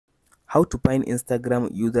How to find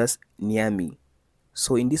Instagram users near me.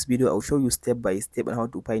 So in this video, I'll show you step by step on how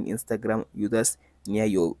to find Instagram users near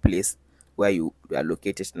your place where you are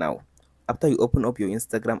located now. After you open up your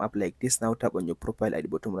Instagram app like this, now tap on your profile at the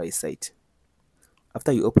bottom right side.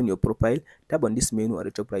 After you open your profile, tap on this menu at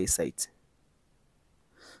the top right side.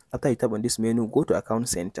 After you tap on this menu, go to account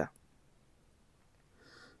center.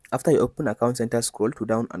 After you open account center, scroll to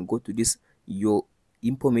down and go to this your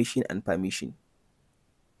information and permission.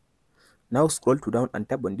 Now scroll to down and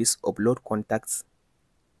tap on this upload contacts.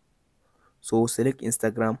 So select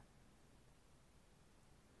Instagram.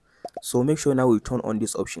 So make sure now you turn on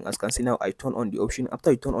this option. As you can see now, I turn on the option.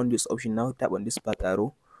 After you turn on this option, now tap on this back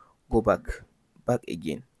arrow, go back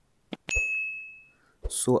again.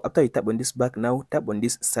 So after you tap on this back, now tap on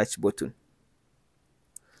this search button.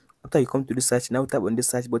 After you come to the search, now tap on this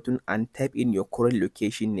search button and type in your current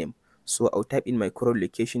location name. So I'll type in my current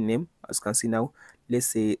location name. As you can see now, let's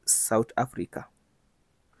say South Africa.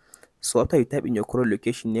 So after you type in your current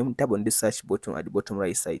location name, tap on this search button at the bottom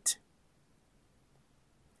right side.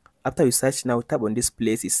 After you search, now tap on this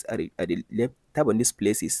places at the left, tap on this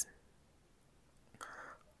places.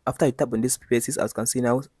 After you tap on this places, as you can see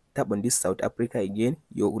now, tap on this South Africa again,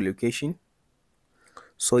 your location.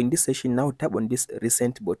 So in this section, now tap on this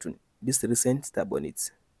recent button, this recent, tap on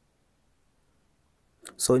it.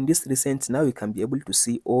 So in this recent, now you can be able to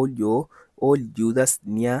see all users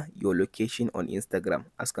near your location on Instagram.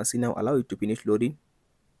 As you can see now, allow it to finish loading.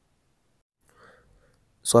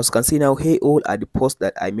 So as you can see now, hey, all are the posts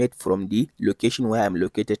that I made from the location where I'm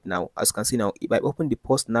located now. As you can see now, if I open the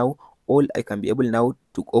post now, all I can be able now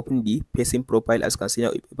to open the person profile. As you can see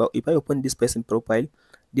now, if I open this person profile,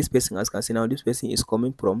 this person, as you can see now, this person is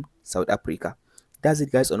coming from South Africa. That's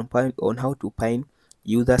it guys on how to find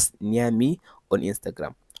users near me on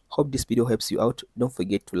Instagram. Hope this video helps you out. Don't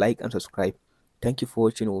forget to like and subscribe. Thank you for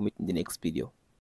watching. We'll meet in the next video.